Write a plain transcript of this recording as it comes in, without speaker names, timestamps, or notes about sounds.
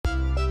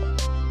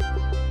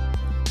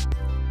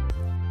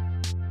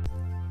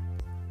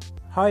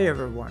Hi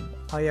everyone,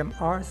 I am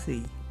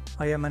RC.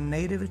 I am a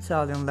native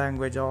Italian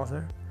language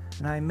author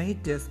and I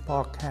made this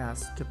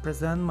podcast to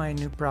present my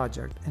new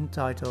project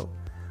entitled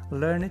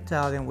Learn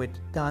Italian with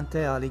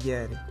Dante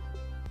Alighieri.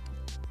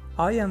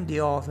 I am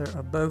the author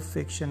of both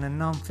fiction and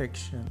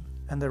non-fiction,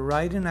 and the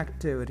writing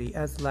activity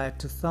has led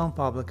to some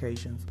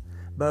publications,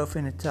 both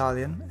in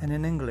Italian and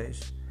in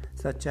English,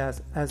 such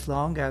as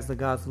Long as the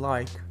Gods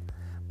Like,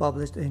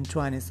 published in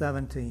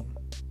 2017.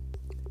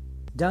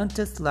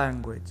 Dante's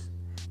language,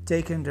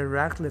 taken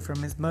directly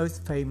from his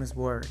most famous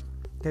work,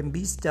 can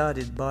be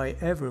studied by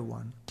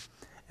everyone,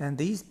 and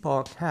these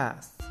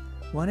podcasts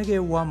want to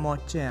give one more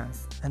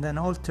chance and an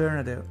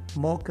alternative,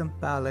 more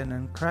compelling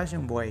and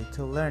crushing way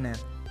to learn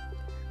it,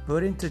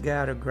 putting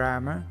together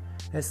grammar,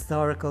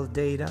 historical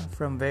data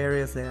from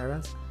various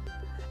eras,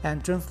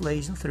 and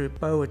translation through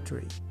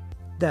poetry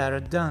that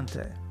are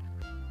Dante.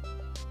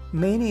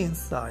 Many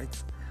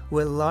insights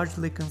will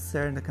largely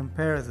concern the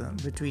comparison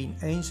between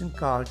ancient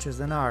cultures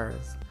and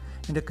ours,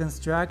 in the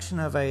construction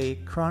of a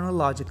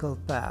chronological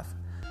path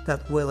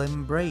that will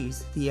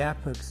embrace the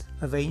epochs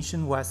of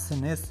ancient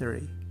Western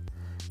history,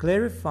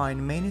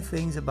 clarifying many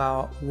things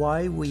about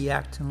why we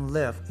act and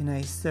live in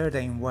a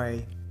certain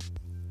way.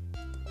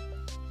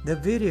 The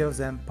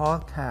videos and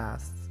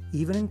podcasts,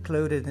 even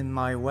included in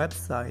my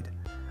website,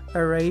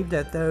 are aimed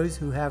at those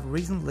who have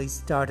recently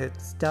started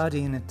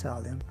studying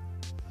Italian.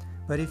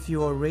 But if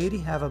you already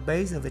have a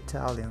base of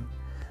Italian,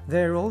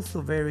 they are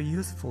also very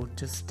useful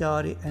to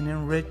study and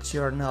enrich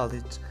your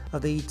knowledge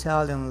of the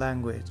Italian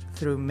language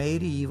through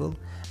medieval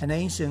and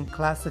ancient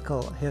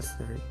classical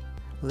history,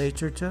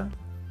 literature,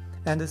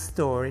 and the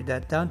story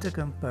that Dante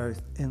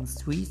composed in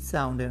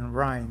sweet-sounding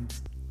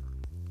rhymes.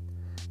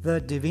 The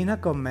Divina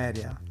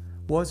Commedia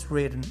was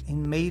written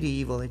in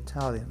medieval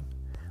Italian,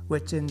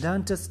 which in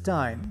Dante's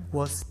time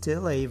was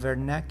still a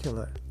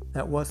vernacular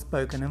that was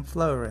spoken in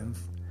Florence,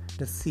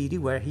 the city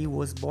where he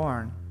was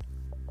born,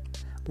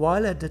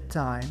 while at the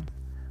time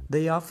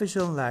the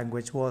official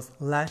language was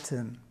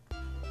Latin.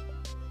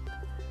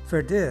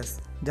 For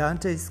this,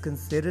 Dante is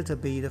considered to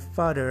be the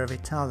father of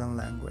Italian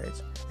language,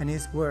 and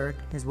his work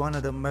is one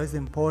of the most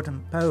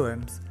important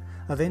poems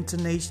of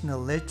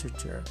international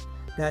literature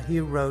that he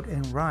wrote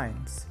in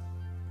rhymes.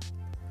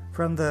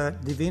 From the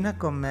Divina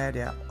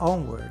Commedia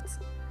onwards,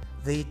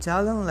 the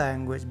Italian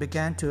language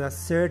began to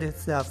assert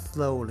itself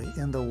slowly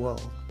in the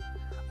world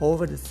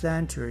over the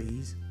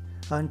centuries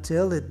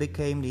until it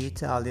became the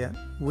Italian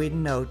we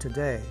know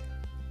today.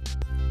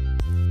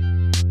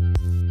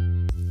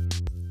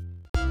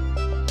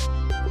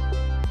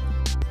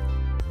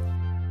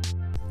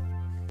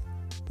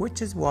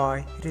 Which is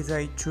why it is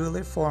a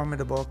truly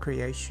formidable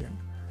creation,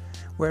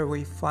 where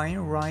we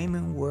find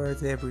rhyming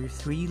words every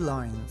 3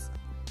 lines.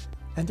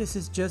 And this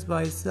is just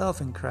by itself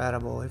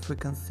incredible if we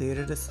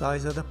consider the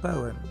size of the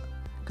poem,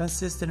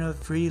 consisting of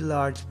 3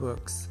 large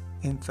books,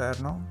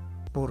 Inferno,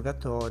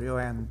 Purgatorio,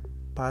 and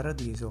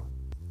Paradiso.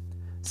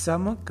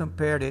 Someone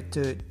compared it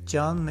to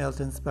John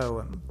Milton's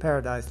poem,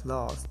 Paradise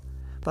Lost,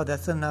 but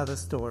that's another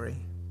story.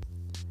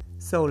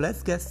 So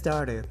let's get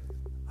started.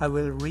 I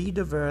will read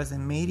the verse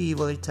in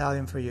medieval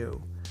Italian for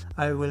you.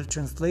 I will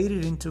translate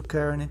it into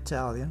current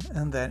Italian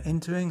and then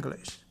into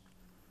English.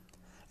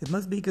 It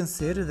must be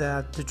considered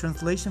that the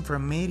translation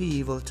from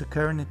medieval to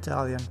current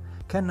Italian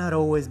cannot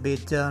always be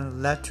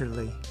done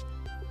literally.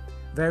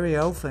 Very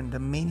often the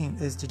meaning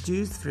is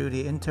deduced through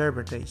the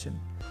interpretation,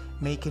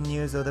 making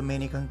use of the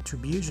many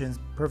contributions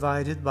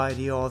provided by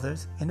the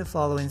authors in the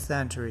following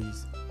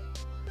centuries.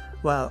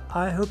 Well,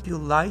 I hope you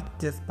liked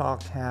this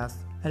podcast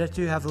and that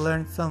you have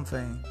learned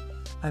something.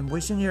 I'm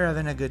wishing you're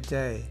having a good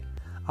day.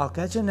 I'll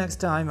catch you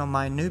next time on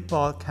my new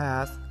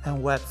podcast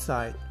and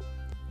website.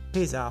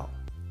 Peace out.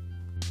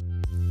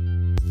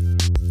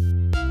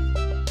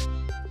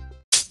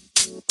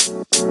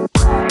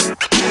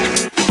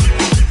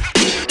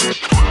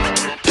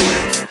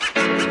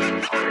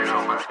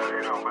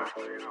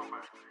 You know,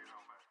 man.